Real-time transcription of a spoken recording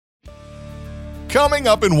Coming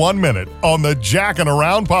up in 1 minute on the Jackin'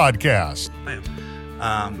 Around podcast.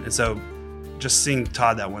 And so just seeing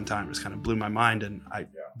Todd that one time just kind of blew my mind. And I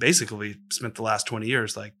basically spent the last 20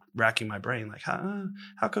 years like racking my brain, like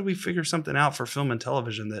how could we figure something out for film and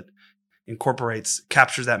television that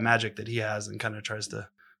captures that magic that he has and kind of tries to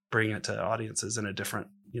bring it to audiences in a different,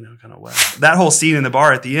 kind of way. That whole scene in the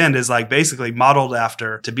bar at the end is like basically modeled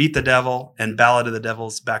after To Beat the Devil and Ballad of the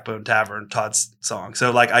Devil's Backbone Tavern, Todd's song.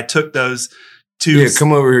 So like I took those two. Yeah,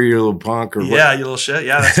 come over here, you little punk. Or yeah, you little shit.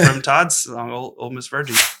 Yeah, that's from Todd's song, Old Miss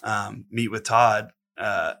Virgie. Meet with Todd.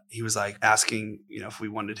 He was like asking, if we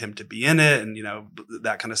wanted him to be in it and,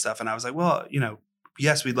 that kind of stuff. And I was like, well,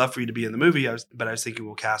 yes, we'd love for you to be in the movie. But I was thinking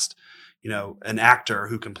we'll cast, an actor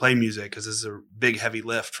who can play music because this is a big, heavy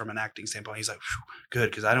lift from an acting standpoint. He's like, good,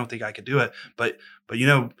 because I don't think I could do it. But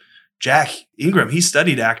Jack Ingram, he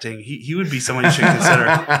studied acting. He would be someone you should consider.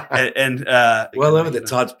 Well, I love it that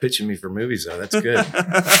Todd's pitching me for movies, though. That's good.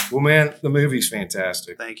 Well, man, the movie's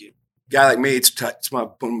fantastic. Thank you. Guy like me, it's one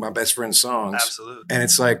of my best friend's songs. Absolutely. And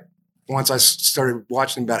it's like, once I started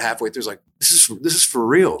watching about halfway through, it's like, this is for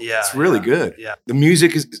real. Yeah, it's really good. Yeah. The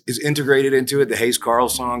music is integrated into it. The Hayes Carl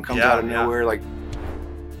song comes out of nowhere. Like,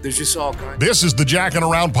 there's just all kinds. This is the Jackin'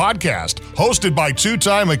 Around podcast, hosted by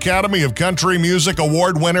two-time Academy of Country Music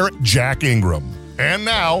Award winner Jack Ingram. And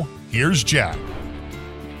now, here's Jack.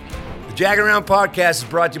 The Jackin' Around podcast is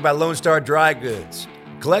brought to you by Lone Star Dry Goods,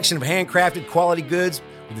 a collection of handcrafted quality goods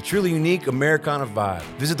with a truly unique Americana vibe.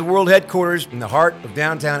 Visit the world headquarters in the heart of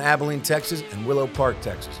downtown Abilene, Texas, and Willow Park,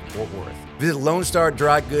 Texas, in Fort Worth. Visit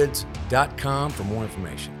LoneStarDryGoods.com for more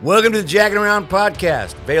information. Welcome to the Jackin' Around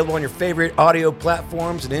podcast, available on your favorite audio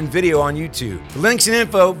platforms and in video on YouTube. For links and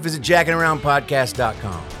info, visit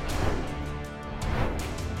JackinAroundPodcast.com.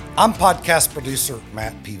 I'm podcast producer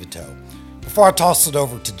Matt Pivito. Before I toss it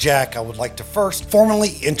over to Jack, I would like to first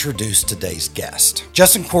formally introduce today's guest.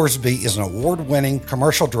 Justin Corsby is an award-winning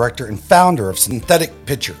commercial director and founder of Synthetic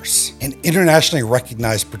Pictures, an internationally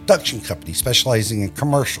recognized production company specializing in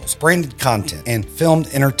commercials, branded content, and filmed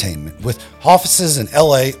entertainment with offices in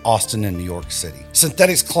LA, Austin, and New York City.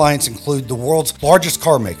 Synthetic's clients include the world's largest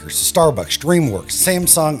car makers, Starbucks, DreamWorks,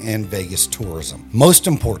 Samsung, and Vegas Tourism. Most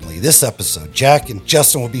importantly, this episode, Jack and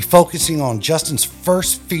Justin will be focusing on Justin's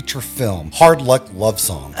first feature film, Hard Luck Love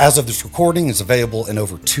Song. As of this recording, is available in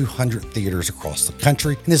over 200 theaters across the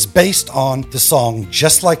country and is based on the song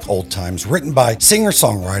Just Like Old Times, written by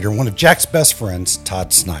singer-songwriter and one of Jack's best friends,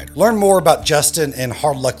 Todd Snyder. Learn more about Justin and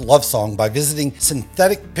Hard Luck Love Song by visiting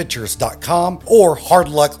syntheticpictures.com or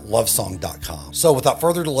hardlucklovesong.com. So without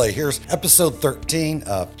further delay, here's episode 13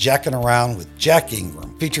 of Jackin' Around with Jack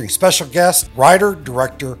Ingram, featuring special guest, writer,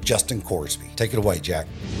 director Justin Corsby. Take it away, Jack.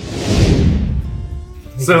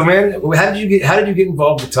 So, man, how did you get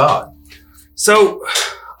involved with Todd? So,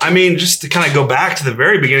 just to kind of go back to the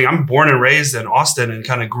very beginning, I'm born and raised in Austin and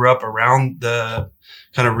kind of grew up around the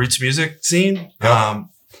kind of roots music scene. Yeah.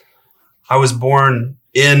 I was born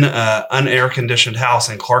in an unair-conditioned house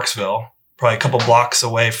in Clarksville, probably a couple blocks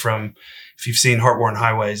away from, if you've seen Heartworn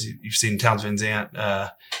Highways, you've seen Townes Van Zandt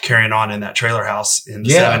carrying on in that trailer house in the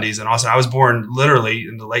 70s in Austin. I was born literally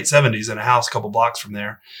in the late 70s in a house a couple blocks from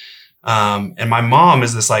there. And my mom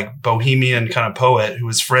is this like bohemian kind of poet who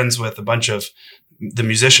was friends with a bunch of the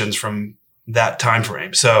musicians from that time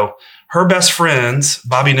frame. So her best friends,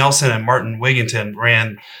 Bobby Nelson and Martin Wigington,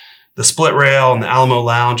 ran the Split Rail and the Alamo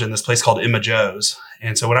Lounge and this place called Emma Joe's.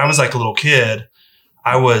 And so when I was like a little kid,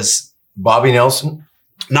 I was Bobby Nelson,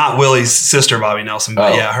 not Willie's sister, Bobby Nelson,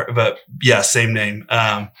 but same name.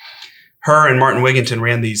 Her and Martin Wigington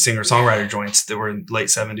ran these singer-songwriter joints that were in late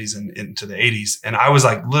 70s and into the 80s. And I was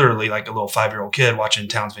like literally like a little 5-year-old kid watching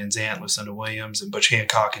Townes Van Zandt, Lucinda Williams, and Butch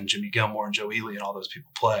Hancock and Jimmy Gilmore and Joe Ely and all those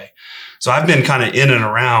people play. So I've been kind of in and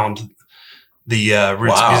around the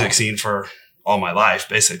roots music scene for all my life,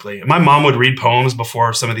 basically. And my mom would read poems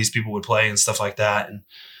before some of these people would play and stuff like that. And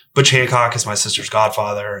Butch Hancock is my sister's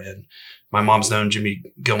godfather. And my mom's known Jimmy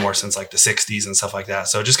Gilmore since like the 60s and stuff like that.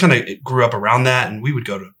 So just kind of grew up around that. And we would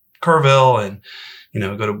go to Kerrville and,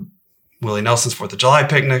 go to Willie Nelson's 4th of July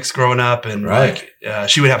picnics growing up. And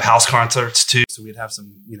she would have house concerts too. So we'd have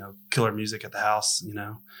some, killer music at the house,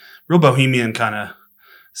 real bohemian kind of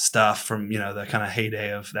stuff from, the kind of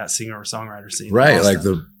heyday of that singer or songwriter scene. Right. Like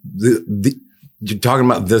the you're talking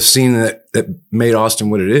about the scene that made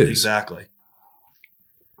Austin what it is. Exactly.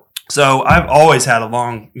 So I've always had a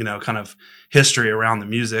long, kind of history around the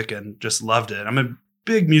music and just loved it. I'm a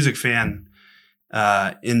big music fan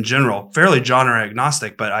in general, fairly genre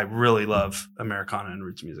agnostic, but I really love Americana and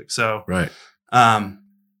roots music. So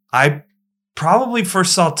I probably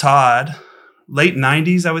first saw Todd late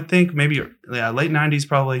 90s, I would think, late 90s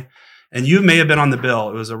probably And you may have been on the bill.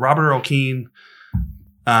 It was a Robert Earl Keen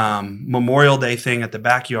Memorial Day thing at the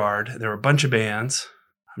backyard. There were a bunch of bands.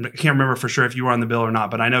 I can't remember for sure if you were on the bill or not,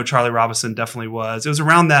 but I know Charlie Robison definitely was. It was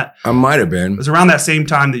around that. I might have been. It was around that same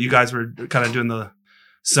time that you guys were kind of doing the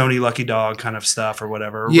Sony Lucky Dog kind of stuff or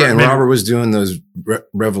whatever. Yeah, and Robert was doing those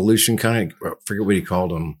Revolution kind of, I forget what he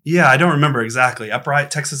called them. Yeah, I don't remember exactly.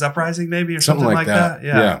 Texas Uprising maybe or something like that.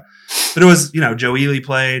 Yeah. But it was, Joe Ely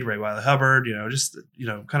played, Ray Wiley Hubbard, just,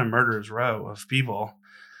 kind of murderer's row of people.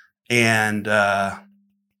 And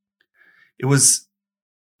it was,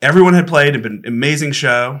 everyone had played, it'd been an amazing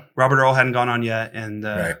show. Robert Earl hadn't gone on yet. And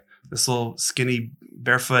this little skinny,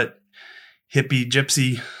 barefoot, hippie,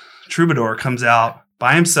 gypsy troubadour comes out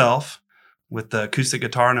by himself with the acoustic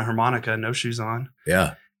guitar and a harmonica, no shoes on.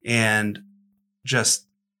 Yeah. And just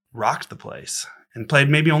rocked the place and played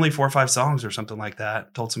maybe only 4 or 5 songs or something like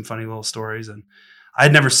that. Told some funny little stories. And I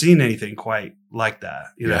had never seen anything quite like that,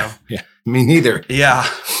 you know? Yeah. Me neither.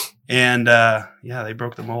 Yeah. And they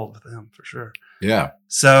broke the mold with him for sure. Yeah.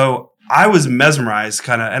 So I was mesmerized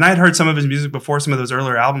kind of, and I'd heard some of his music before, some of those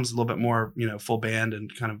earlier albums, a little bit more, full band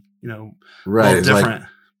and kind of, right. a little different.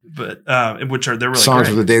 But they're really songs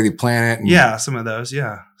great. with the Daily Planet. And some of those.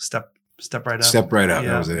 Yeah. Step Right Up. Step Right Up.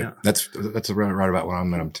 Yeah, that was it. Yeah. That's right about when I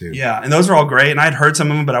met him too. Yeah. And those were all great. And I'd heard some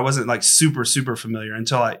of them, but I wasn't like super, super familiar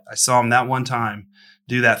until I saw him that one time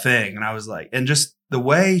do that thing. And I was like, and just the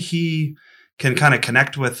way he can kind of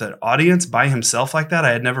connect with the audience by himself like that. I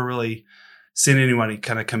had never really seen anybody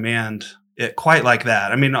kind of command it quite like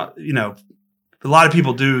that. I mean, a lot of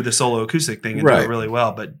people do the solo acoustic thing and do it really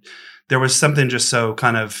well, but there was something just so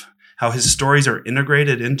kind of how his stories are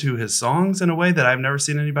integrated into his songs in a way that I've never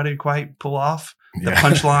seen anybody quite pull off. The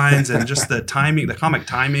punchlines and just the timing, the comic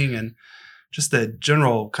timing, and just the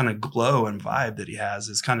general kind of glow and vibe that he has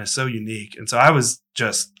is kind of so unique. And so I was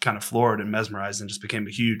just kind of floored and mesmerized and just became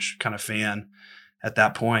a huge kind of fan at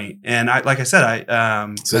that point. And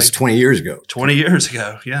so that's 20 years ago. 20 years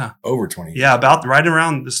ago. Yeah. Over 20 years. Yeah. About right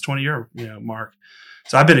around this 20-year, mark.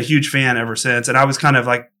 So I've been a huge fan ever since. And I was kind of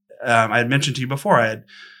like, I had mentioned to you before, I had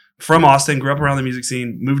from Austin, grew up around the music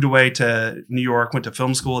scene, moved away to New York, went to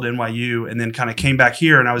film school at NYU, and then kind of came back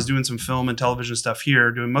here. And I was doing some film and television stuff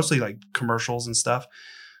here, doing mostly like commercials and stuff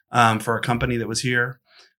for a company that was here.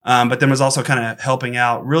 But then was also kind of helping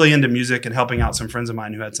out, really into music and helping out some friends of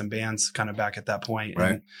mine who had some bands kind of back at that point.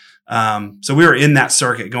 Right. And, so we were in that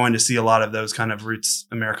circuit going to see a lot of those kind of roots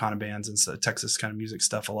Americana bands and so Texas kind of music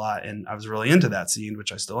stuff a lot. And I was really into that scene,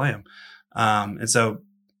 which I still am. And so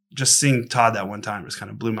just seeing Todd that one time just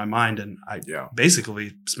kind of blew my mind. And I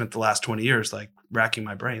basically spent the last 20 years like racking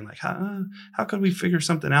my brain, like how could we figure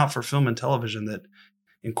something out for film and television that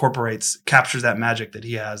captures that magic that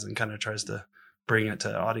he has and kind of tries to bring it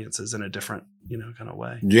to audiences in a different, kind of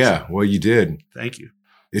way. Yeah. Well, you did. Thank you.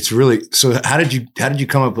 It's really, so how did you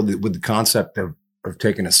come up with the concept of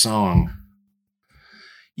taking a song?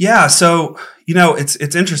 Yeah. So,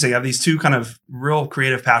 it's interesting. I have these two kind of real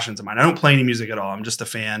creative passions of mine. I don't play any music at all. I'm just a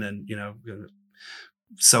fan and,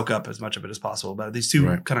 soak up as much of it as possible. But these two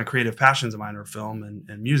kind of creative passions of mine are film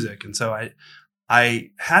and music. And so I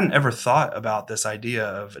hadn't ever thought about this idea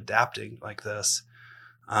of adapting like this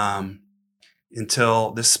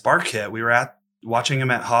until this spark hit. We were watching him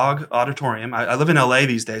at Hog Auditorium. I live in LA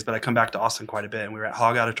these days, but I come back to Austin quite a bit. And we were at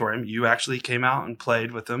Hog Auditorium. You actually came out and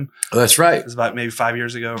played with them. Oh, that's right. It was about maybe 5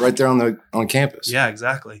 years ago. Right there on campus. Yeah,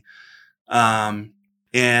 exactly. And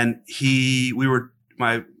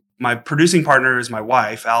my producing partner is my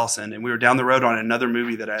wife, Allison, and we were down the road on another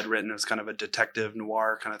movie that I had written. It was kind of a detective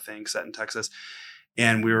noir kind of thing set in Texas.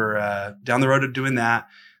 And we were down the road doing that.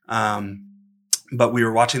 But we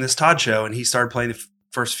were watching this Todd show and he started playing the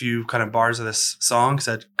first few kind of bars of this song,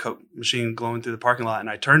 said Coke machine glowing through the parking lot. And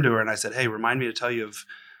I turned to her and I said, hey, remind me to tell you of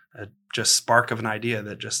a just spark of an idea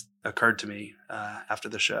that just occurred to me after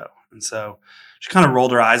the show. And so she kind of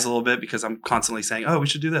rolled her eyes a little bit because I'm constantly saying, oh, we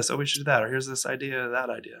should do this. Oh, we should do that. Or here's this idea, that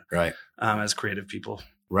idea. Right. As creative people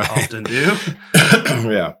often do.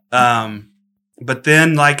 Yeah. But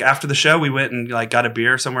then like after the show, we went and like got a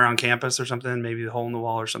beer somewhere on campus or something, maybe the Hole in the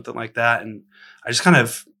Wall or something like that. And I just kind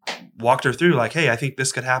of walked her through like, hey, I think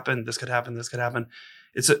this could happen. This could happen. This could happen.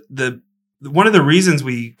 It's one of the reasons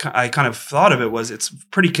I kind of thought of it was it's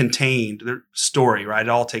pretty contained the story, right? It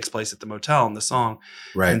all takes place at the motel in the song.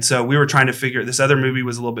 Right. And so we were trying to figure, this other movie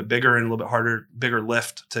was a little bit bigger and a little bit harder, bigger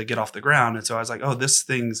lift to get off the ground. And so I was like, oh, this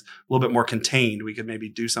thing's a little bit more contained. We could maybe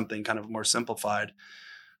do something kind of more simplified.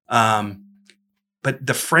 But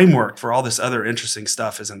the framework for all this other interesting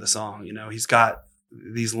stuff is in the song. He's got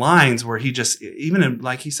these lines where he just, even in,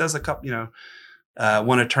 like he says a couple,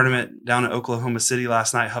 won a tournament down in Oklahoma City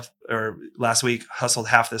last week, hustled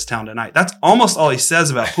half this town tonight. That's almost all he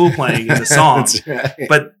says about pool playing in the song. Right.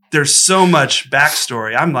 But there's so much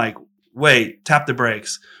backstory. I'm like, wait, tap the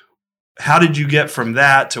brakes. How did you get from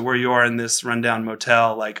that to where you are in this rundown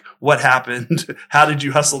motel? Like, what happened? How did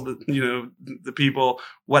you hustle the people?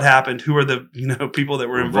 What happened? Who are the, people that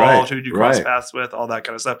were involved? Right, Who did you cross paths with? All that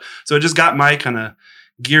kind of stuff. So it just got my kind of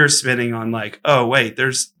gears spinning on like, oh wait,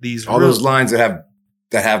 there's these those lines that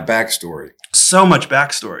have backstory. So much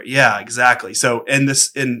backstory. Yeah, exactly. So,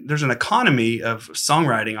 there's an economy of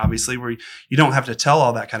songwriting, obviously, where you don't have to tell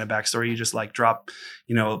all that kind of backstory. You just like drop,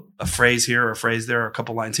 a phrase here or a phrase there or a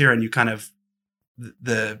couple lines here, and you kind of,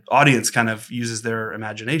 the audience kind of uses their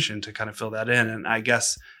imagination to kind of fill that in. And I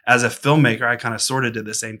guess as a filmmaker, I kind of sort of did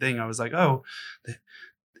the same thing. I was like, oh,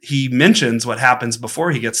 he mentions what happens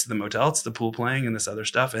before he gets to the motel. It's the pool playing and this other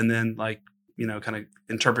stuff. And then like, kind of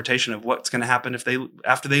interpretation of what's going to happen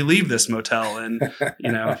after they leave this motel. And,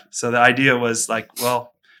 so the idea was like,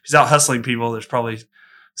 well, if he's out hustling people, there's probably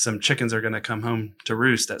some chickens are going to come home to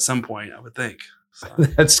roost at some point, I would think. So.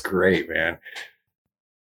 That's great, man.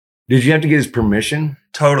 Did you have to get his permission?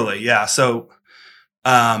 Totally. Yeah. So,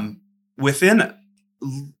 within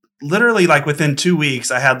 2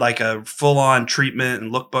 weeks, I had like a full on treatment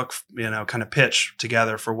and lookbook, kind of pitch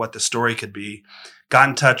together for what the story could be. Got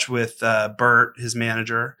in touch with Bert, his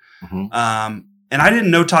manager. Mm-hmm. And I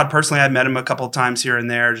didn't know Todd personally. I met him a couple of times here and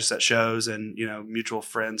there, just at shows and, mutual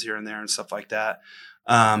friends here and there and stuff like that.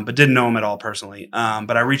 But didn't know him at all personally.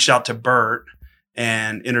 But I reached out to Bert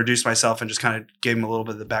and introduced myself and just kind of gave him a little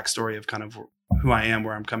bit of the backstory of kind of who I am,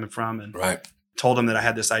 where I'm coming from. And told him that I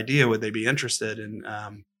had this idea. Would they be interested?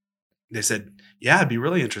 And they said, yeah, it'd be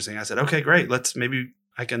really interesting. I said, okay, great. Maybe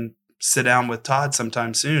I can sit down with Todd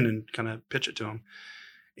sometime soon and kind of pitch it to him.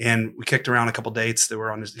 And we kicked around a couple dates that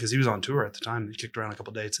were on this, because he was on tour at the time. We kicked around a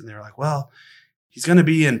couple dates and they were like, well, he's going to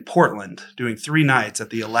be in Portland doing 3 nights at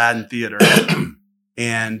the Aladdin Theater.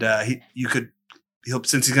 And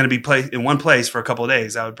since he's going to be in one place for a couple of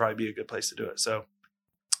days, that would probably be a good place to do it. So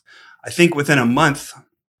I think within a month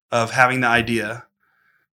of having the idea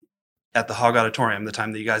at the Hog Auditorium, the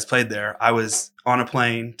time that you guys played there, I was on a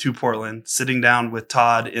plane to Portland, sitting down with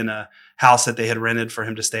Todd in a house that they had rented for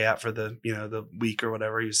him to stay at for the, the week or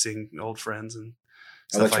whatever. He was seeing old friends and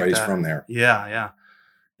stuff that's like right. that. He's from there. Yeah. Yeah.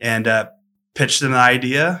 And, pitched him the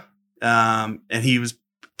idea. And he was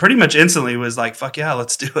pretty much instantly was like, fuck yeah,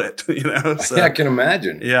 let's do it. So, yeah, I can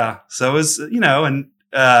imagine. Yeah. So it was, and,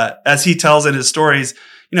 as he tells in his stories,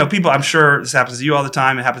 people, I'm sure this happens to you all the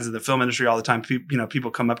time. It happens in the film industry all the time.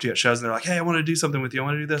 People come up to you at shows and they're like, hey, I want to do something with you. I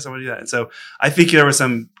want to do this. I want to do that. And so I think there was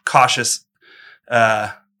some cautious,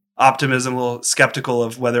 optimism, a little skeptical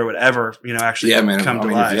of whether it would ever, actually come to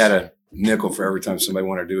life. If you had a nickel for every time somebody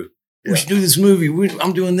wanted to do it, we should do this movie.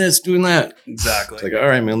 I'm doing this, doing that. Exactly. It's like, all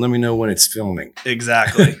right, man, let me know when it's filming.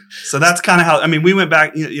 Exactly. So that's kind of how, we went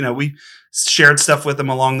back, we shared stuff with him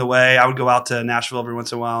along the way. I would go out to Nashville every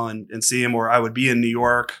once in a while and see him, or I would be in New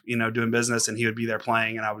York, doing business, and he would be there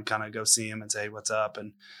playing, and I would kind of go see him and say, what's up?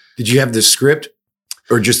 And did you have the script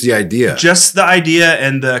or just the idea? Just the idea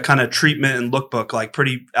and the kind of treatment and lookbook, like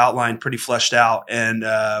pretty outlined, pretty fleshed out. And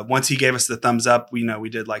once he gave us the thumbs up, we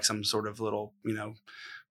did like some sort of little,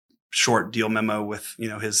 short deal memo with,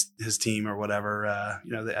 his team or whatever.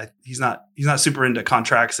 He's not super into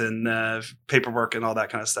contracts and paperwork and all that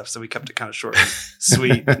kind of stuff. So we kept it kind of short and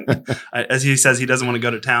sweet. As he says, he doesn't want to go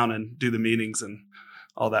to town and do the meetings and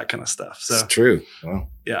all that kind of stuff. So it's true. Well,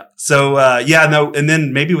 yeah. So, and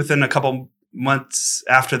then maybe within a couple months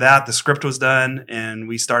after that, the script was done and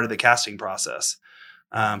we started the casting process.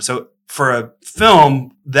 So for a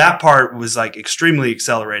film, that part was like extremely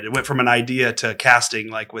accelerated. It went from an idea to casting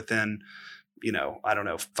like within,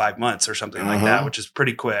 5 months or something like that, which is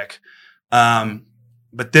pretty quick.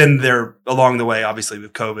 But then along the way, obviously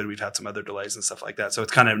with COVID, we've had some other delays and stuff like that. So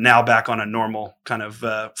it's kind of now back on a normal kind of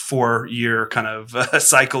 4-year kind of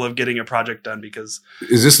cycle of getting a project done. Because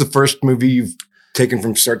is this the first movie you've taken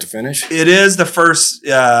from start to finish? It is the first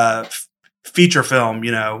feature film,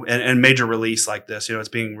 and major release like this. It's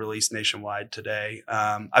being released nationwide today.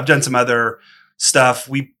 I've done some other stuff.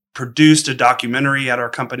 We produced a documentary at our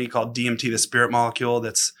company called DMT, The Spirit Molecule.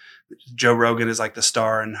 That's Joe Rogan is like the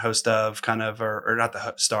star and host of kind of, or not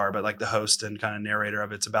the star, but like the host and kind of narrator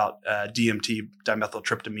of it. It's about DMT,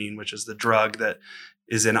 dimethyltryptamine, which is the drug that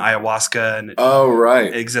is in ayahuasca and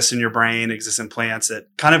it exists in your brain, exists in plants.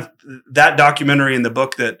 That documentary in the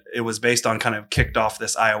book that it was based on kind of kicked off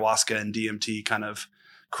this ayahuasca and DMT kind of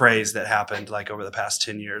craze that happened like over the past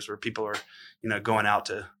 10 years where people are, going out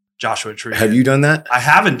to Joshua Tree. Have you done that? I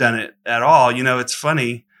haven't done it at all. It's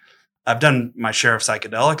funny. I've done my share of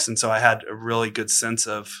psychedelics. And so I had a really good sense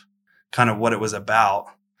of kind of what it was about.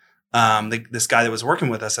 This guy that was working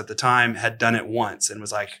with us at the time had done it once and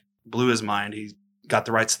was like, blew his mind. He got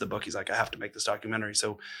the rights to the book. He's like, I have to make this documentary.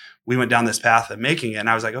 So we went down this path of making it. And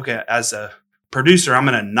I was like, okay, as a producer, I'm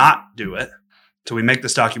going to not do it till we make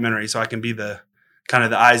this documentary so I can be the kind of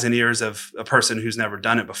the eyes and ears of a person who's never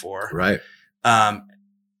done it before. Right.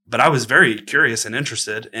 But I was very curious and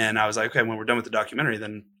interested. And I was like, okay, when we're done with the documentary,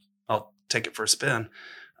 then I'll take it for a spin.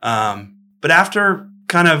 But after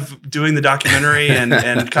kind of doing the documentary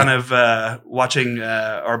and kind of watching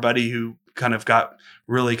our buddy who kind of got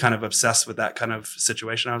really kind of obsessed with that kind of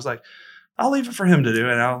situation, I was like, I'll leave it for him to do,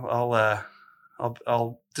 and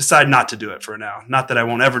I'll decide not to do it for now. Not that I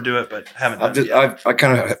won't ever do it, but haven't done it yet. I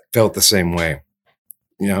kind of felt the same way.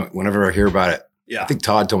 You know, whenever I hear about it, yeah. I think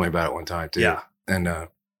Todd told me about it one time too. Yeah. And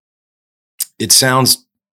it sounds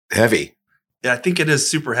heavy. Yeah, I think it is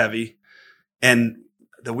super heavy. And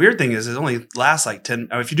the weird thing is it only lasts like 10.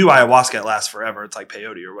 I mean, if you do ayahuasca, it lasts forever. It's like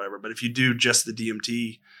peyote or whatever. But if you do just the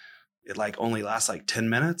DMT, it like only lasts like 10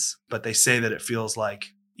 minutes. But they say that it feels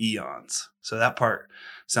like eons. So that part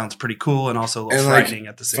sounds pretty cool and also a little frightening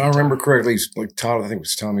at the same time. If I remember correctly, like Todd, I think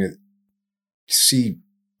was telling me that you see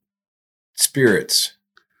spirits,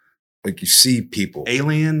 like you see people.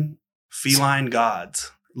 Alien, feline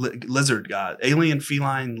gods, lizard god, alien,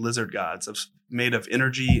 feline, lizard gods made of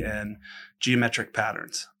energy and geometric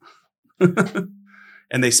patterns.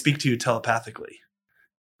 And they speak to you telepathically.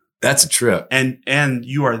 That's a trip. And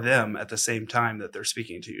you are them at the same time that they're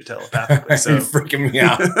speaking to you telepathically. So you're freaking me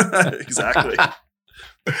out. Exactly.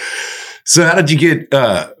 So how did you get,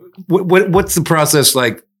 what's the process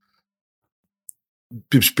like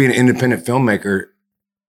just being an independent filmmaker?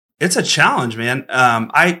 It's a challenge, man.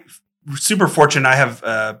 I super fortunate. I have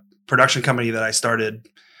a production company that I started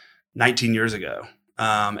 19 years ago.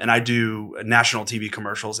 And I do national TV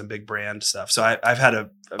commercials and big brand stuff. So I've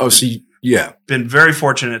had been very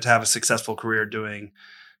fortunate to have a successful career doing,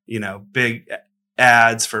 you know, big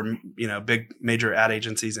ads for, you know, big major ad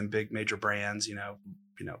agencies and big major brands, you know,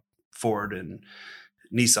 Ford and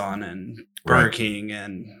Nissan and Burger King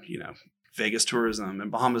and, you know, Vegas tourism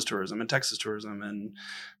and Bahamas tourism and Texas tourism and,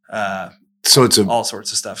 so it's all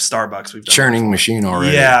sorts of stuff. Starbucks, we've done churning machine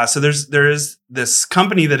already. Yeah. So there is this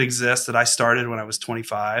company that exists that I started when I was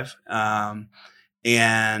 25. And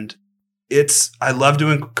I love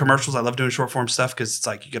doing commercials. I love doing short form stuff because it's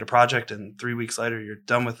like you get a project and 3 weeks later you're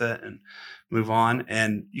done with it and move on.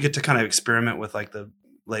 And you get to kind of experiment with like the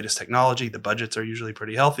latest technology. The budgets are usually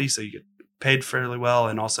pretty healthy, so you get paid fairly well.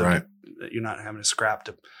 And also you're not having to scrap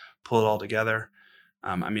to pull it all together.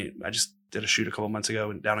 I mean, I just did a shoot a couple months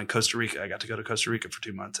ago down in Costa Rica. I got to go to Costa Rica for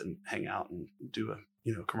 2 months and hang out and do a,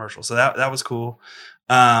 you know, commercial. So that was cool.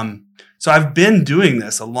 So I've been doing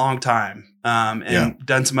this a long time, and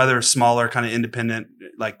done some other smaller kind of independent,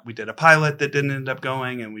 like we did a pilot that didn't end up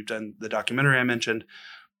going, and we've done the documentary I mentioned,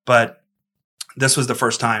 but this was the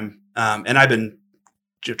first time. And I've been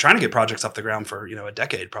trying to get projects off the ground for, you know, a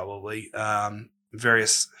decade probably,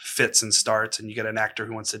 various fits and starts, and you get an actor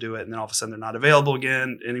who wants to do it, and then all of a sudden they're not available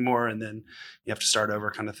again anymore, and then you have to start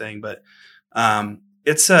over kind of thing. But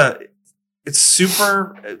it's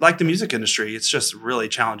super like the music industry. It's just a really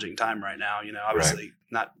challenging time right now. You know, obviously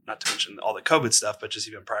not to mention all the COVID stuff, but just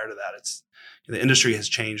even prior to that, the industry has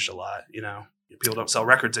changed a lot. You know, people don't sell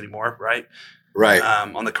records anymore, right? Right.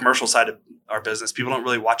 On the commercial side of our business, people don't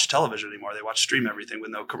really watch television anymore. They stream everything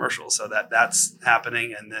with no commercials. So that's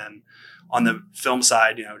happening. And then on the film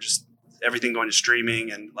side, you know, just everything going to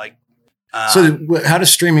streaming and like. So how does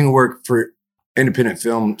streaming work for independent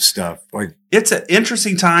film stuff? Like, it's an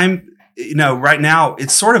interesting time. You know, right now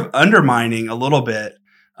it's sort of undermining a little bit,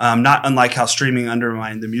 not unlike how streaming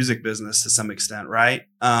undermined the music business to some extent, right?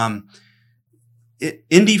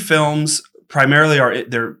 Indie films primarily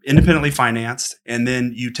they're independently financed, and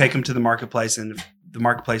then you take them to the marketplace, and the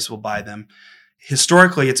marketplace will buy them.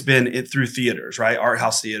 Historically, it's been through theaters, right? Art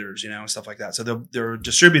house theaters, you know, stuff like that. So there are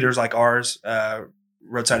distributors like ours,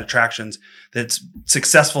 Roadside Attractions, that's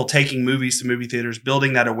successful taking movies to movie theaters,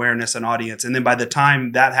 building that awareness and audience. And then by the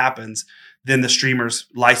time that happens, then the streamers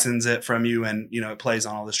license it from you, and, you know, it plays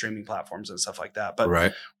on all the streaming platforms and stuff like that.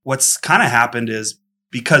 But what's kind of happened is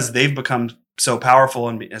because they've become so powerful,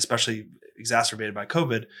 and especially exacerbated by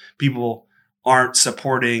COVID, people aren't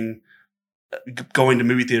supporting going to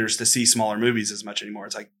movie theaters to see smaller movies as much anymore.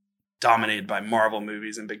 It's like dominated by Marvel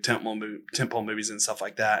movies and big tentpole movies and stuff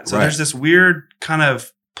like that. And so there's this weird kind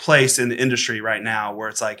of place in the industry right now where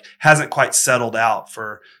it's like hasn't quite settled out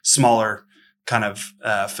for smaller kind of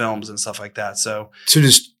films and stuff like that. So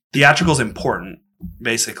just theatrical is important,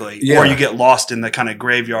 basically, Yeah. or you get lost in the kind of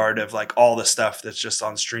graveyard of like all the stuff that's just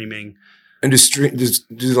on streaming. And does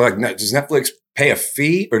Netflix pay a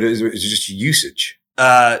fee, or is it just usage?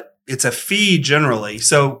 It's a fee generally.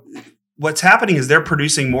 So what's happening is they're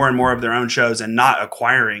producing more and more of their own shows and not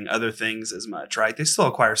acquiring other things as much, right? They still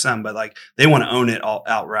acquire some, but like they want to own it all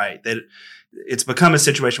outright. It's become a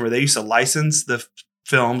situation where they used to license the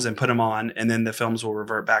films and put them on, and then the films will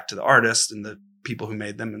revert back to the artist and the people who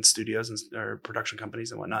made them in studios or production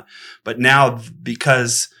companies and whatnot. But now,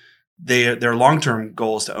 because their long-term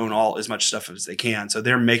goal is to own as much stuff as they can. So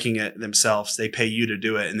they're making it themselves. They pay you to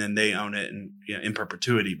do it, and then they own it in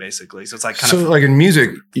perpetuity, basically. So it's like like in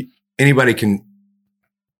music, anybody can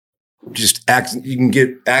just you can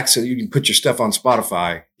get access. You can put your stuff on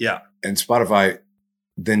Spotify. Yeah. And Spotify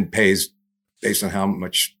then pays based on how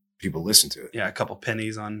much people listen to it. Yeah. A couple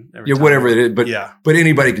pennies on every time. Whatever it is. But, yeah. But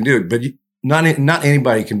anybody can do it. But not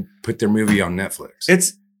anybody can put their movie on Netflix.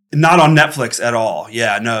 It's not on Netflix at all.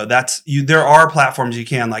 Yeah, no, there are platforms you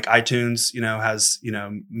can, like iTunes, has,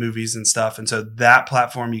 movies and stuff. And so that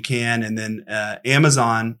platform you can, and then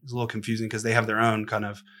Amazon is a little confusing because they have their own kind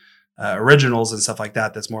of originals and stuff like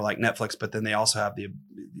that. That's more like Netflix, but then they also have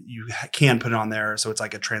you can put it on there. So it's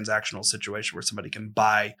like a transactional situation where somebody can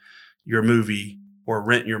buy your movie or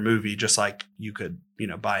rent your movie, just like you could,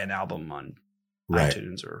 buy an album on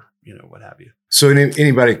iTunes or, what have you. So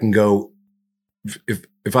anybody can go,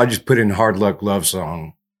 if I just put in Hard Luck Love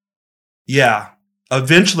Song. Yeah.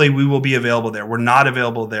 Eventually we will be available there. We're not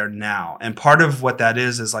available there now. And part of what that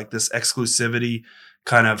is like this exclusivity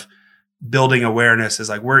kind of building awareness is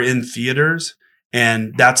like, we're in theaters,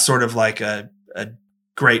 and that's sort of like a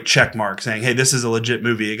great check mark saying, hey, this is a legit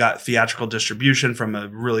movie. It got theatrical distribution from a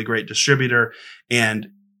really great distributor, and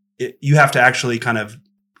you have to actually kind of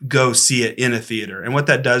go see it in a theater. And what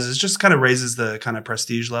that does is just kind of raises the kind of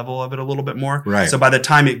prestige level of it a little bit more. Right. So by the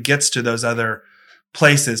time it gets to those other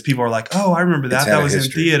places, people are like, oh, I remember that. That was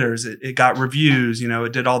in theaters. It got reviews,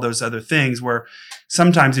 it did all those other things, where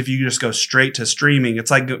sometimes if you just go straight to streaming, it's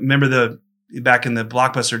like, remember back in the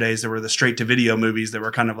Blockbuster days, there were the straight to video movies that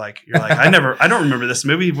were kind of like, you're like, I don't remember this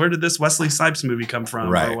movie. Where did this Wesley Snipes movie come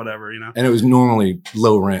from? Or whatever, And it was normally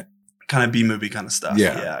low rent. Kind of B-movie kind of stuff.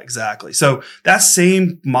 Yeah, exactly. So that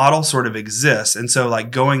same model sort of exists. And so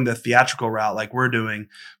like going the theatrical route, like we're doing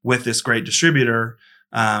with this great distributor,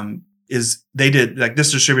 this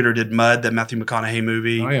distributor did Mud, the Matthew McConaughey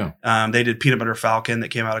movie. Oh yeah. They did Peanut Butter Falcon that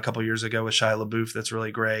came out a couple years ago with Shia LaBeouf. That's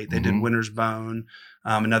really great. They did Winter's Bone,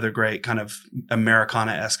 another great kind of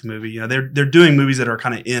Americana-esque movie. They're doing movies that are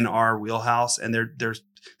kind of in our wheelhouse, and they've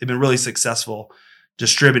been really successful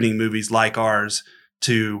distributing movies like ours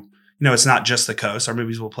to, it's not just the coast. Our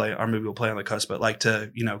movie will play on the coast, but like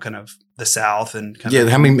to, kind of the South and kind of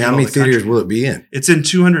how many theaters will it be in? It's in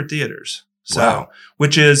 200 theaters. So, wow.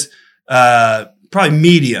 Which is probably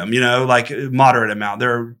medium, like moderate amount.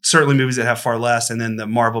 There are certainly movies that have far less, and then the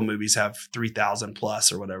Marvel movies have 3,000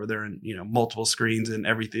 plus or whatever. They're in, multiple screens in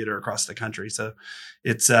every theater across the country. So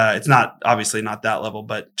it's not obviously not that level,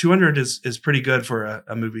 but 200 is pretty good for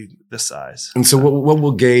a movie this size. And so what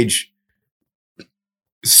will gauge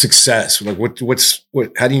success? Like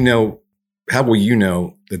how do you know, how will you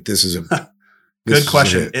know that this is good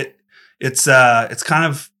question. It's kind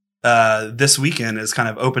of this weekend is kind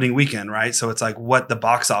of opening weekend, right? So it's like what the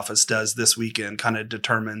box office does this weekend kind of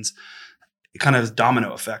determines kind of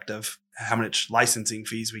domino effect of how much licensing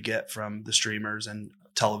fees we get from the streamers and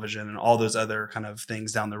television and all those other kind of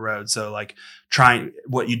things down the road. So like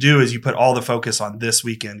what you do is you put all the focus on this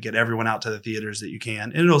weekend, get everyone out to the theaters that you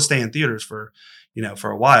can, and it'll stay in theaters for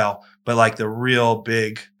a while. But like the real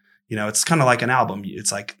big, it's kind of like an album.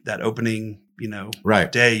 It's like that opening,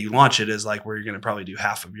 day you launch it is like where you're going to probably do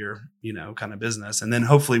half of your, kind of business. And then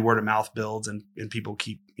hopefully word of mouth builds and people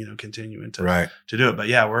keep, continuing to do it. But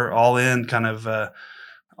yeah, we're all in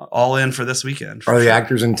all in for this weekend. Are the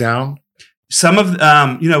actors in town? Some of,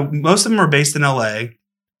 most of them are based in LA.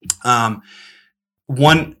 A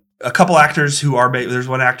couple actors who are there's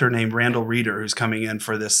one actor named Randall Reeder who's coming in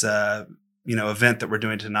for this, event that we're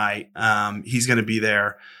doing tonight. He's going to be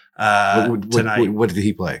there tonight. What did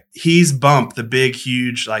he play? He's Bump, the big,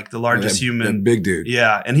 huge, like the largest human. That big dude.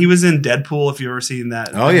 Yeah. And he was in Deadpool, if you've ever seen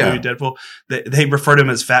that movie, Deadpool. They refer to him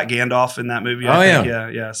as Fat Gandalf in that movie. I think.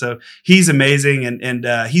 Yeah. So he's amazing. And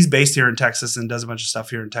he's based here in Texas and does a bunch of stuff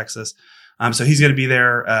here in Texas. So he's going to be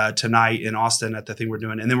there tonight in Austin at the thing we're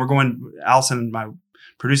doing. And then we're going, Allison, my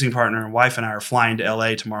producing partner and wife, and I are flying to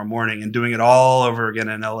LA tomorrow morning and doing it all over again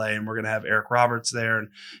in LA. And we're going to have Eric Roberts there, and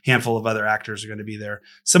a handful of other actors are going to be there.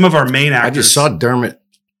 Some of our main actors. I just saw Dermot.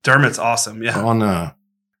 Dermot's awesome. Yeah. On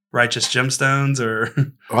Righteous Gemstones or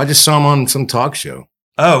Oh, I just saw him on some talk show.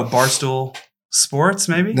 Barstool Sports,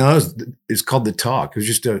 maybe? No, it's called The Talk.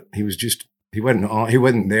 It was just he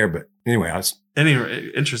wasn't there, but anyway, Anyway,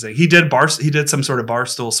 interesting. He did some sort of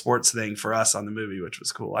Barstool Sports thing for us on the movie, which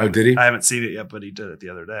was cool. Did he? I haven't seen it yet, but he did it the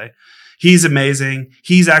other day. He's amazing.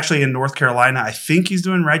 He's actually in North Carolina. I think he's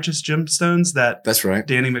doing Righteous Gemstones, that's right.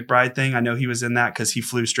 Danny McBride thing. I know he was in that because he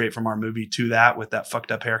flew straight from our movie to that with that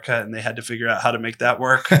fucked up haircut, and they had to figure out how to make that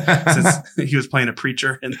work since he was playing a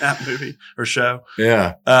preacher in that movie or show.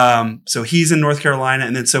 Yeah. So he's in North Carolina,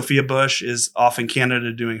 and then Sophia Bush is off in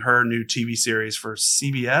Canada doing her new TV series for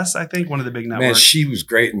CBS, I think, one of the big networks. Man, she was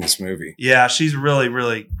great in this movie. Yeah, she's really,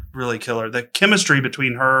 really, really killer. The chemistry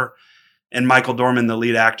between her and Michael Dorman, the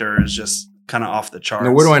lead actor, is just kind of off the charts.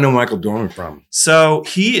 Now, where do I know Michael Dorman from? So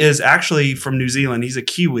he is actually from New Zealand. He's a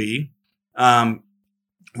Kiwi.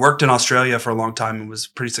 Worked in Australia for a long time and was a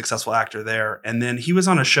pretty successful actor there. And then he was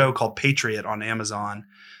on a show called Patriot on Amazon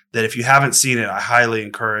that if you haven't seen it, I highly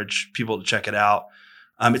encourage people to check it out.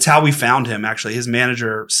 It's how we found him, actually. His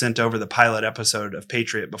manager sent over the pilot episode of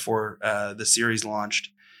Patriot before the series launched.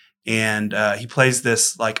 And he plays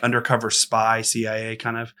this like undercover spy, CIA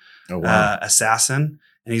kind of assassin.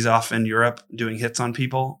 And he's off in Europe doing hits on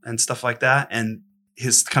people and stuff like that. And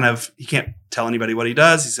he can't tell anybody what he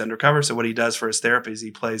does. He's undercover. So what he does for his therapy is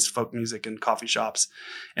he plays folk music in coffee shops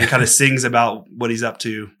and kind of sings about what he's up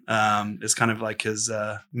to. It's kind of like his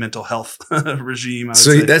mental health regime.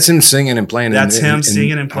 So that's him singing and playing. That's him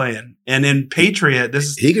singing and playing. And in Patriot,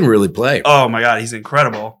 he can really play. Oh my God, he's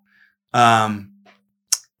incredible. They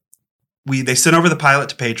sent over the pilot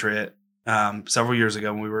to Patriot several years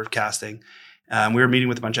ago when we were casting. We were meeting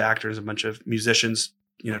with a bunch of actors, a bunch of musicians,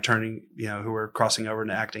 who were crossing over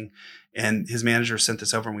into acting. And his manager sent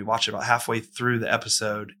this over and we watched it about halfway through the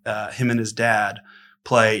episode. Him and his dad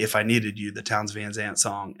play If I Needed You, the Townes Van Zandt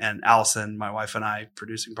song. And Allison, my wife and I,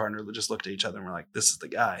 producing partner, just looked at each other and we're like, this is the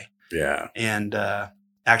guy. Yeah. And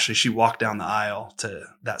actually she walked down the aisle to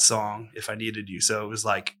that song, If I Needed You. So it was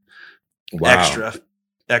like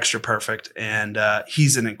extra perfect. And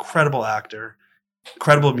he's an incredible actor,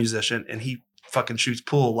 incredible musician, and he fucking shoots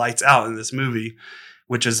pool lights out in this movie,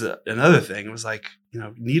 which is another thing. It was like,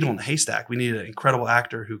 needle in a haystack. We need an incredible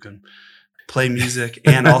actor who can play music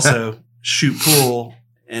and also shoot pool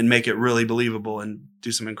and make it really believable and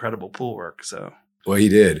do some incredible pool work. So, well, he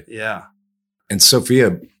did. Yeah. And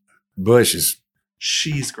Sophia Bush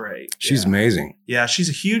she's great. She's amazing. Yeah. She's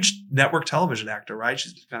a huge network television actor, right?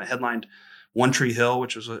 She's kind of headlined One Tree Hill,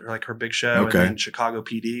 which was like her big show. Okay. And then Chicago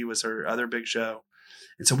PD was her other big show.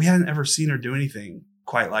 And so we hadn't ever seen her do anything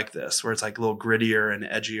quite like this, where it's like a little grittier and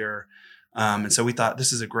edgier. And so we thought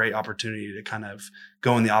this is a great opportunity to kind of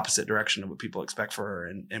go in the opposite direction of what people expect for her.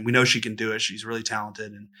 And we know she can do it. She's really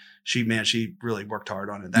talented. And she really worked hard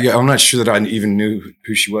on it. I'm not sure that I even knew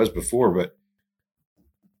who she was before, but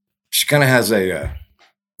she kind of has a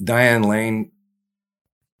Diane Lane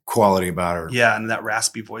quality about her. Yeah. And that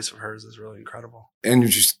raspy voice of hers is really incredible. And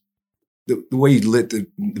just the way you lit the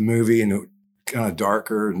movie and kind of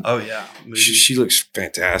darker. And oh yeah. She looks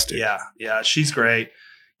fantastic. Yeah. Yeah. She's great.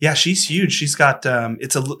 Yeah. She's huge. She's got,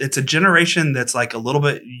 it's a generation that's like a little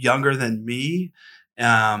bit younger than me.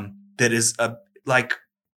 That is like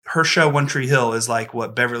her show One Tree Hill is like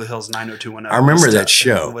what Beverly Hills 90210. I remember that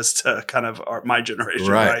show was to kind of my generation.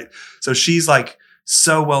 Right. So she's like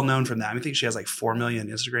so well known from that. I think she has like 4 million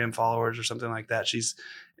Instagram followers or something like that. She's,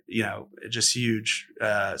 just huge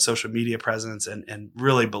social media presence and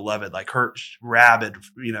really beloved, like her rabid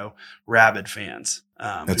fans.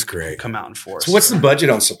 That's great. Come out in force. So what's the budget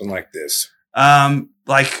on something like this?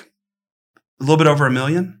 Like a little bit over $1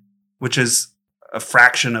 million, which is a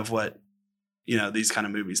fraction of what, these kind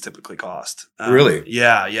of movies typically cost. Really?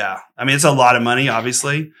 Yeah. Yeah. I mean, it's a lot of money,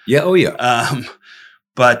 obviously. Yeah. Oh yeah.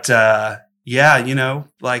 But yeah,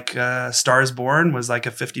 like Star is Born was like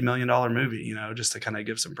a $50 million movie, just to kind of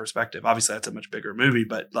give some perspective. Obviously, that's a much bigger movie,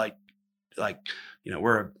 but like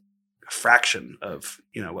we're a fraction of,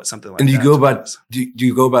 what something like that. And do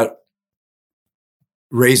you go about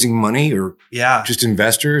raising money or just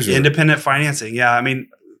investors? Or? Independent financing. Yeah. I mean,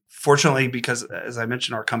 fortunately, because as I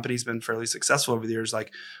mentioned, our company's been fairly successful over the years.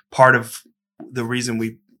 Like part of the reason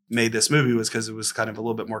we made this movie was because it was kind of a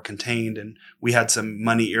little bit more contained and we had some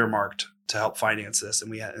money earmarked to help finance this.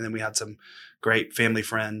 And then we had some great family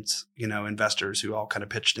friends, investors who all kind of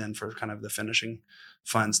pitched in for kind of the finishing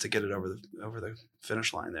funds to get it over the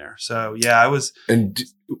finish line there. So yeah, I was. And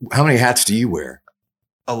how many hats do you wear?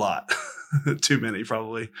 A lot. Too many,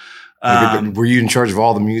 probably. Were you in charge of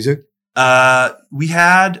all the music? We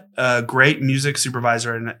had a great music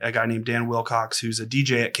supervisor and a guy named Dan Wilcox, who's a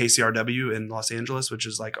DJ at KCRW in Los Angeles, which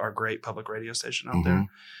is like our great public radio station out there.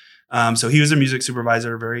 So he was a music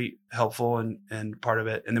supervisor, very helpful and part of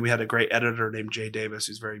it. And then we had a great editor named Jay Davis,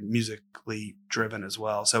 who's very musically driven as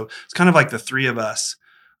well. So it's kind of like the three of us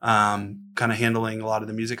kind of handling a lot of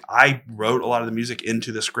the music. I wrote a lot of the music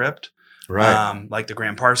into the script. Right. Like the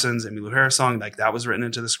Graham Parsons, Emmylou Harris song, like that was written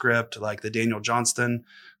into the script, like the Daniel Johnston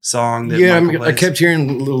song. That I kept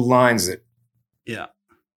hearing little lines that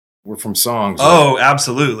were from songs. Oh,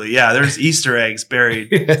 absolutely. Yeah. There's Easter eggs buried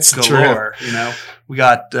galore. True. You know, we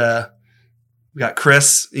got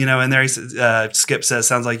Chris, you know, in there. He says, Skip says,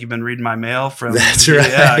 sounds like you've been reading my mail from. That's right.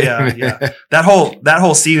 Yeah. That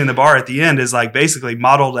whole scene in the bar at the end is like basically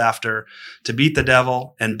modeled after To Beat the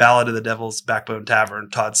Devil and Ballad of the Devil's Backbone Tavern,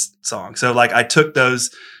 Todd's song. So like I took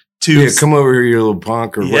those two. Yeah, come over here, you little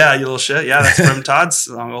punk. Or yeah, you little shit. Yeah, that's from Todd's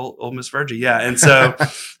song, Old Miss Virgie. Yeah. And so,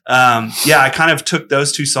 I kind of took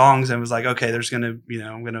those two songs and was like, okay,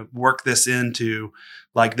 I'm going to work this into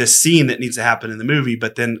like this scene that needs to happen in the movie,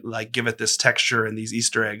 but then like give it this texture and these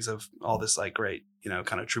Easter eggs of all this like great, you know,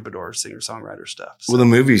 kind of troubadour singer-songwriter stuff. So, well, the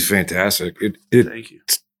movie's fantastic. Thank you.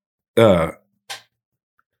 I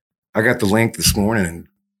got the link this morning and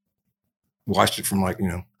watched it from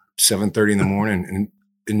 7:30 in the morning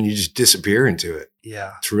and you just disappear into it.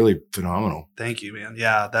 Yeah. It's really phenomenal. Thank you, man.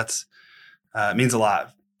 Yeah. That's, it means a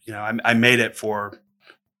lot. You know, I made it for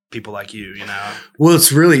people like you, you know? Well,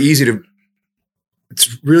 it's really easy to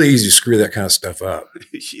screw that kind of stuff up.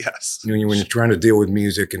 Yes. When you're trying to deal with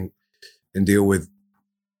music and deal with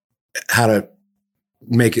how to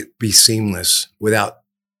make it be seamless without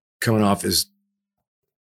coming off as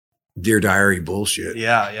Dear Diary bullshit.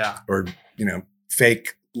 Yeah. Or,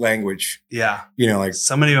 fake language. Yeah. Like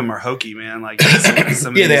so many of them are hokey, man. Like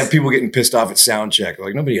some they have people getting pissed off at sound check.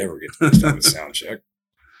 Like nobody ever gets pissed off at sound check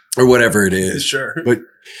or whatever it is. Sure. But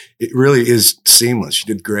it really is seamless.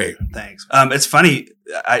 You did great. Thanks. It's funny.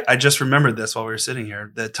 I just remembered this while we were sitting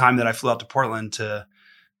here. The time that I flew out to Portland to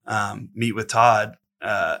meet with Todd,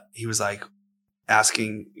 he was like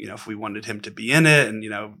asking, if we wanted him to be in it and,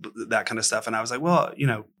 that kind of stuff. And I was like, well,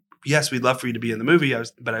 yes, we'd love for you to be in the movie. I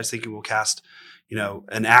was thinking we'll cast,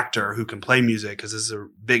 an actor who can play music because this is a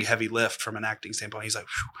big, heavy lift from an acting standpoint. He's like,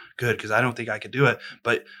 good, because I don't think I could do it.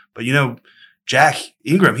 But Jack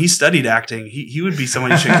Ingram, he studied acting. He would be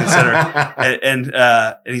someone you should consider. and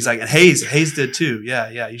he's like, and Hayes did too.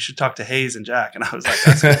 Yeah. You should talk to Hayes and Jack. And I was like,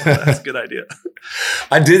 that's a good idea.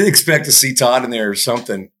 I did expect to see Todd in there or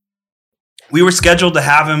something. We were scheduled to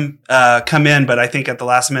have him come in, but I think at the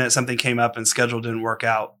last minute something came up and schedule didn't work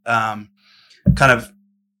out. Kind of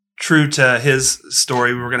true to his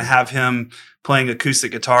story, we were going to have him playing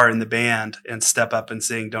acoustic guitar in the band and step up and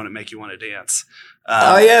sing "Don't It Make You Want to Dance."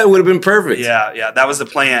 It would have been perfect. Yeah, that was the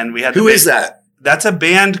plan. We had. Who is that? That's a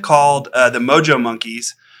band called the Mojo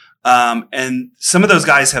Monkeys, and some of those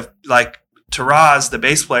guys have like Taraz, the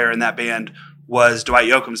bass player in that band, was Dwight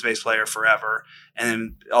Yoakam's bass player forever,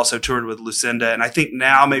 and also toured with Lucinda. And I think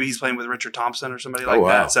now maybe he's playing with Richard Thompson or somebody like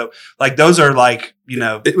that. So like those are like,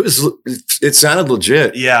 it sounded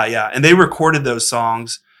legit. Yeah. And they recorded those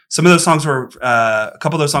songs. Some of those songs were, a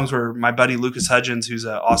couple of those songs were my buddy Lucas Hudgens, who's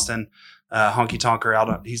a Austin honky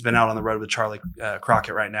tonker he's been out on the road with Charlie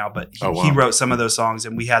Crockett right now, but he wrote some of those songs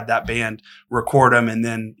and we had that band record them and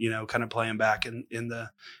then, kind of play them back in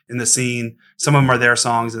the scene. Some of them are their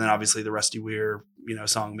songs. And then obviously the Rusty Weir,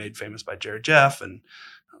 song made famous by Jared Jeff. And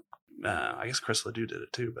I guess Chris Ledoux did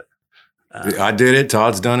it too, but I did it.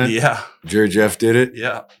 Todd's done it. Yeah. Jared Jeff did it.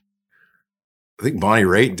 Yeah. I think Bonnie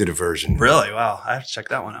Raitt did a version. Really? Wow. I have to check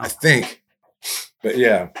that one out. I think. But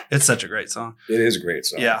yeah, it's such a great song. It is a great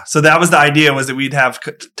song. Yeah. So that was the idea, was that we'd have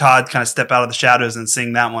Todd kind of step out of the shadows and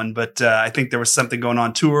sing that one. But I think there was something going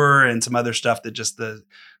on tour and some other stuff that just the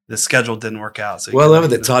schedule didn't work out. So I love it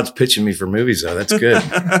that Todd's pitching me for movies though. That's good.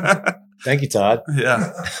 Thank you, Todd.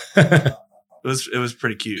 Yeah. It was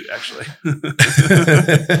pretty cute actually.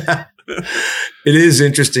 It is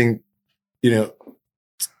interesting,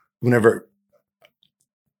 whenever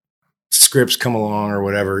scripts come along or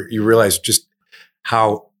whatever, you realize just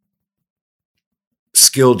how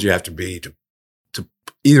skilled you have to be to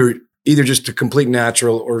either just to complete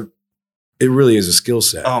natural or it really is a skill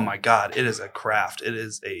set. Oh my God. It is a craft. It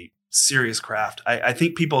is a serious craft. I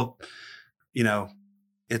think people,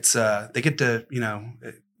 it's, they get to,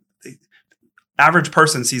 the average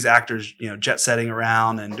person sees actors, jet setting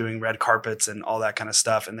around and doing red carpets and all that kind of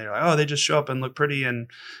stuff. And they're like, oh, they just show up and look pretty and,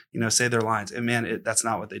 say their lines. And man, that's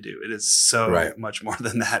not what they do. It is so much more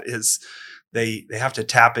than that. they have to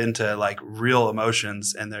tap into like real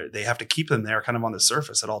emotions, and they have to keep them there kind of on the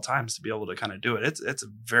surface at all times to be able to kind of do it. It's a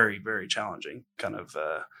very, very challenging kind of,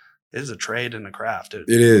 it is a trade and a craft. It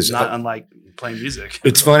is not unlike playing music.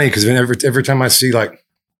 It's funny because every time I see, like,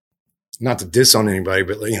 not to diss on anybody,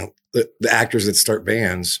 but you know, the actors that start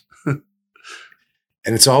bands, and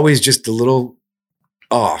it's always just a little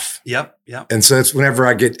off. Yep. And so it's whenever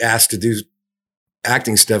I get asked to do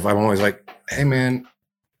acting stuff, I'm always like, hey man,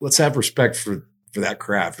 let's have respect for that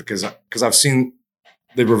craft, because I've seen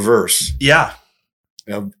the reverse. Yeah.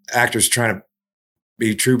 You know, actors trying to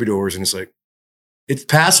be troubadours, and it's like, it's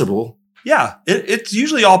passable. Yeah. It's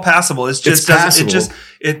usually all passable. It's just,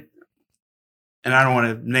 and I don't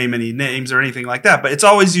want to name any names or anything like that, but it's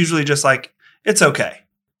always usually just like, it's okay.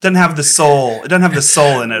 Doesn't have the soul. It doesn't have the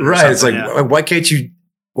soul in it. Right. It's like, why can't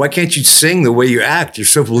you sing the way you act? You're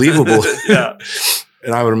so believable. Yeah.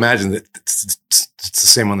 And I would imagine that it's the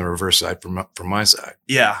same on the reverse side from my side.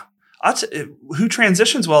 Yeah. Who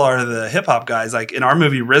transitions well are the hip hop guys. Like in our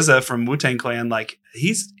movie, RZA from Wu-Tang Clan, like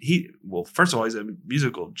well, first of all, he's a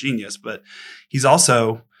musical genius, but he's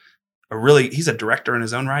also he's a director in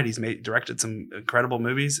his own right. He's directed some incredible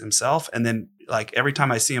movies himself. And then like every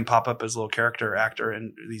time I see him pop up as a little character actor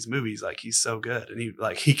in these movies, like he's so good. And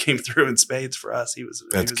he came through in spades for us. He was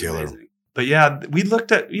killer. Amazing. But yeah, we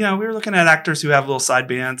were looking at actors who have little side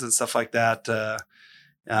bands and stuff like that.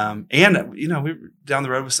 And we were down the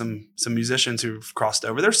road with some musicians who've crossed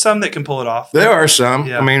over. There's some that can pull it off. There are some.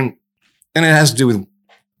 Yeah. I mean, and it has to do with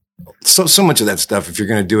so much of that stuff. If you're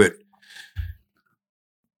going to do it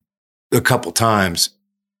a couple times,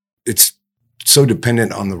 it's so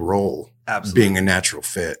dependent on the role. Absolutely. Being a natural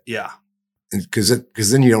fit. Yeah.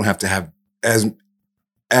 Because then you don't have to have as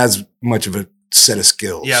much of a set of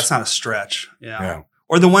skills. Yeah, it's not a stretch. Yeah.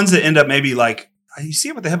 Or the ones that end up maybe like, you see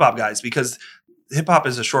it with the hip hop guys, because hip hop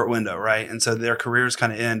is a short window, right? And so their careers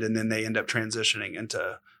kind of end, and then they end up transitioning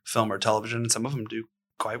into film or television. And some of them do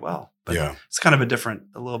quite well. But it's kind of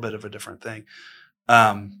a little bit of a different thing.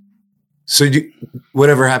 So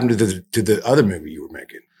whatever happened to the other movie you were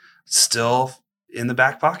making? Still in the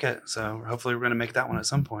back pocket. So hopefully we're going to make that one at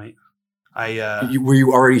some point. Were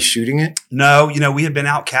you already shooting it? No, we had been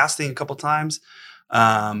out casting a couple times,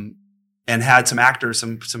 and had some actors,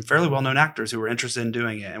 some fairly well-known actors who were interested in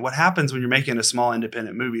doing it. And what happens when you're making a small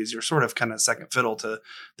independent movie is you're sort of kind of second fiddle to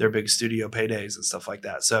their big studio paydays and stuff like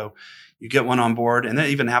that. So you get one on board, and that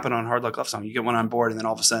even happened on Hard Luck Love Song. You get one on board, and then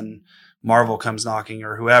all of a sudden Marvel comes knocking,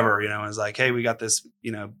 or whoever, and is like, hey, we got this,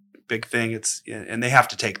 big thing. And they have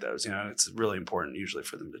to take those, it's really important usually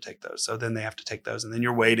for them to take those. So then they have to take those, and then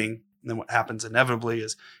you're waiting. And then what happens inevitably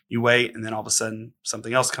is you wait, and then all of a sudden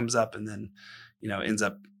something else comes up, and then, ends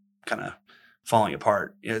up kind of falling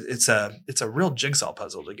apart. It's a real jigsaw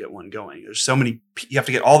puzzle to get one going. There's so many, you have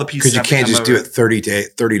to get all the pieces. Because you can't just do it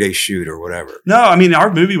 30-day shoot or whatever. No, I mean,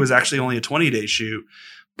 our movie was actually only a 20-day shoot,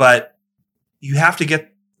 but you have to get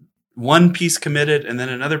one piece committed, and then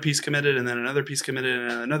another piece committed, and then another piece committed,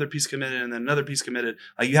 and another piece committed, and then another piece committed.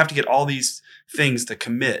 Like you have to get all these things to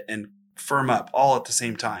commit and firm up all at the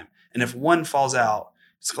same time. And if one falls out,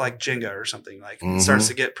 it's like Jenga or something. Like it starts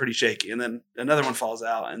to get pretty shaky, and then another one falls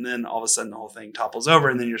out, and then all of a sudden the whole thing topples over,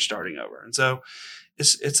 and then you're starting over. And so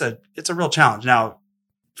it's a real challenge. Now,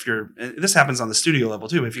 this happens on the studio level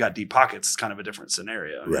too. If you got deep pockets, it's kind of a different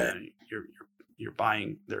scenario. Right. You're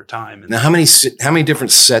buying their time. Now, how many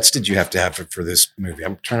different sets did you have to have for this movie?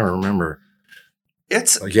 I'm trying to remember.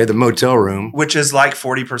 It's like you had the motel room, which is like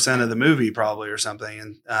 40% of the movie probably or something.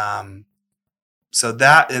 And so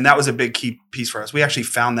that was a big key piece for us. We actually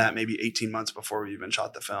found that maybe 18 months before we even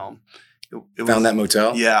shot the film. It found that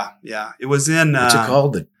motel? Yeah. Yeah. It was in, what's it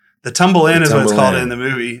called? The Tumble Inn is what it's called in the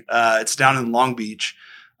movie. It's down in Long Beach.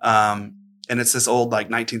 And it's this old like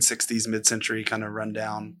 1960s mid-century kind of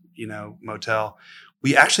rundown, motel.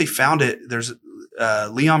 We actually found it. There's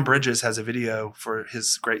Leon Bridges has a video for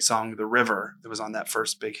his great song, The River, that was on that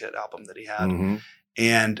first big hit album that he had. Mm-hmm.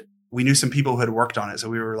 And we knew some people who had worked on it. So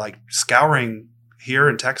we were like scouring here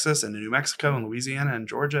in Texas and in New Mexico and Louisiana and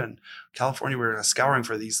Georgia and California. We were scouring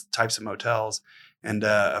for these types of motels. And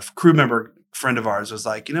a crew member friend of ours was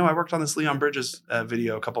like, I worked on this Leon Bridges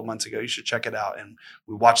video a couple months ago. You should check it out. And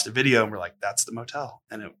we watched the video and we're like, that's the motel.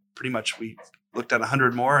 And it pretty much, we looked at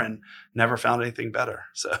 100 more and never found anything better.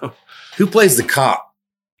 So who plays the cop?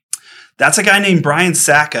 That's a guy named Brian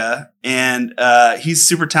Sacca. And he's a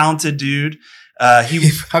super talented dude.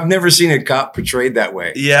 I've never seen a cop portrayed that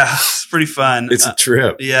way. Yeah, it's pretty fun. It's a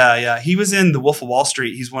trip. Yeah. He was in The Wolf of Wall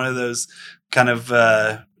Street. He's one of those kind of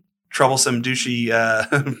troublesome, douchey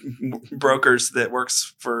brokers that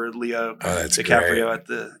works for Leo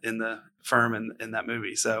DiCaprio in the firm in that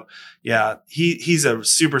movie. So yeah, he's a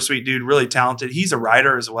super sweet dude, really talented. He's a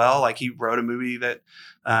writer as well. Like he wrote a movie that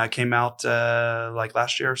came out like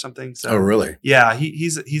last year or something. So Oh, really? yeah,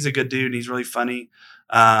 he's a good dude and he's really funny.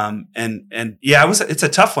 And yeah, it's a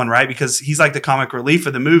tough one, right? Because he's like the comic relief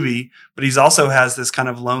of the movie, but he's also has this kind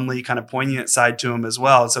of lonely, kind of poignant side to him as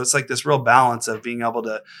well. So it's like this real balance of being able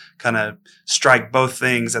to kind of strike both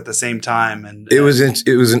things at the same time. And it was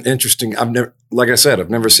an interesting. I've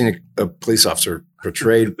never seen a police officer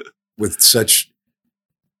portrayed with such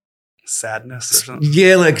sadness or something.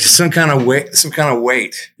 Yeah, like some kind of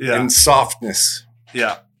weight Yeah. and softness.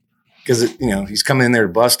 Yeah, Because he's coming in there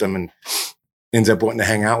to bust him and ends up wanting to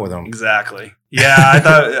hang out with him. exactly. Yeah, I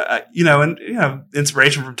thought,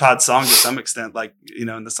 inspiration from Todd's song to some extent, like,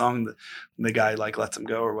 in the song, the guy like lets him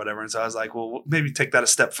go or whatever. And so I was like, well, maybe take that a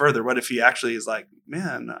step further. What if he actually is like,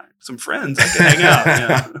 man, some friends, I can hang out.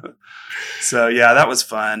 Yeah. So yeah, that was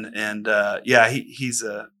fun. And yeah, he's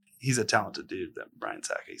a talented dude, that Brian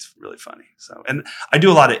Sack. He's really funny. So, and I do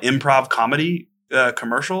a lot of improv comedy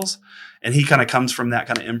commercials, and he kind of comes from that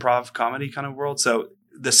kind of improv comedy kind of world. So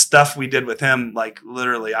the stuff we did with him, like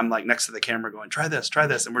literally I'm like next to the camera going, try this.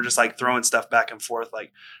 And we're just like throwing stuff back and forth,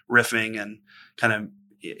 like riffing, and kind of,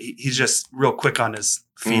 he's just real quick on his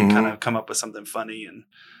feet, kind of come up with something funny. And,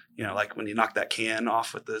 like when you knock that can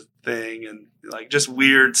off with the thing and like just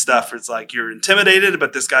weird stuff. It's like, you're intimidated,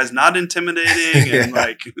 but this guy's not intimidating. And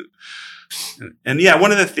like, and yeah,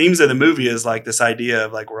 one of the themes of the movie is like this idea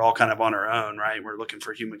of like, we're all kind of on our own, right? We're looking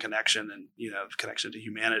for human connection and, connection to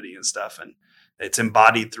humanity and stuff. And it's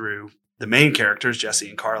embodied through the main characters, Jesse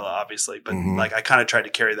and Carla, obviously. But like, I kind of tried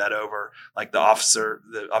to carry that over. Like the Officer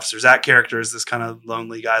Zach character is this kind of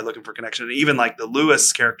lonely guy looking for connection. And even like the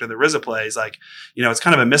Lewis character that RZA plays, like, it's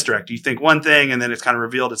kind of a misdirect. You think one thing and then it's kind of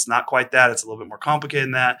revealed it's not quite that. It's a little bit more complicated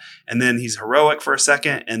than that. And then he's heroic for a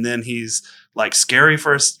second. And then he's like scary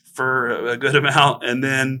for a good amount. And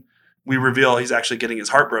then we reveal he's actually getting his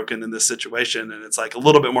heart broken in this situation. And it's like a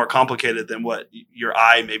little bit more complicated than what your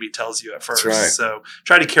eye maybe tells you at first. That's right. So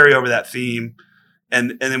try to carry over that theme.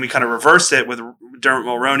 And then we kind of reversed it with Dermot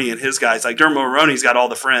Mulroney and his guys. Like Dermot Mulroney's got all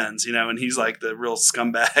the friends, and he's like the real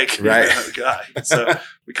scumbag guy. So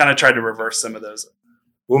we kind of tried to reverse some of those.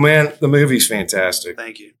 Well, man, the movie's fantastic.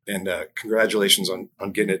 Thank you. And congratulations on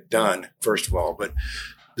getting it done, first of all. But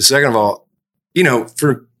the second of all,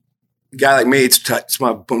 for a guy like me, it's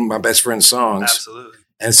one of my best friend's songs. Absolutely.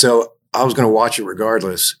 And so I was going to watch it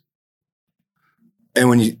regardless. And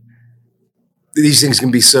when these things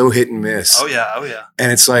can be so hit and miss. Oh yeah.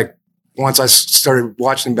 And it's like, once I started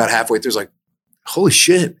watching about halfway through, it's like, holy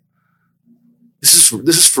shit, this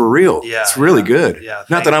is for real. Yeah. It's really good. Yeah.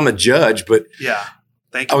 Not that I'm a judge, but yeah.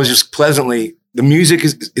 Thank you. I was just pleasantly, the music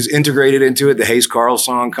is integrated into it. The Hayes Carl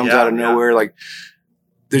song comes out of nowhere. Like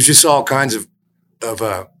there's just all kinds of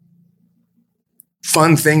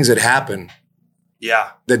fun things that happen.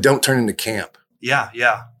 Yeah. That don't turn into camp. Yeah.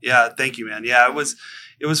 Thank you, man. Yeah, it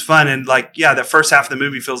was fun. And like, yeah, the first half of the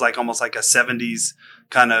movie feels like almost like a 70s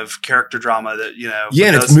kind of character drama that, Yeah.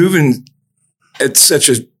 And it's moving at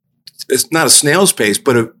it's not a snail's pace,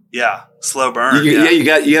 but slow burn. You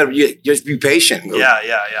got to just be patient. Yeah.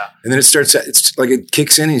 And then it's like it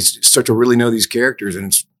kicks in and you start to really know these characters, and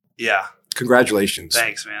it's congratulations.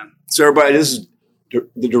 Thanks, man. So everybody, this is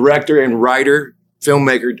the director and writer,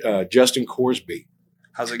 filmmaker, Justin Corsby.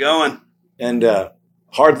 How's it going? And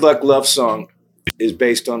Hard Luck Love Song is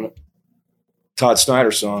based on a Todd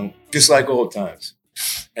Snyder song, Just Like Old Times.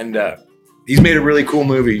 And he's made a really cool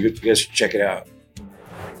movie. You guys should check it out.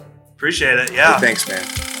 Appreciate it. Yeah. Hey, thanks, man.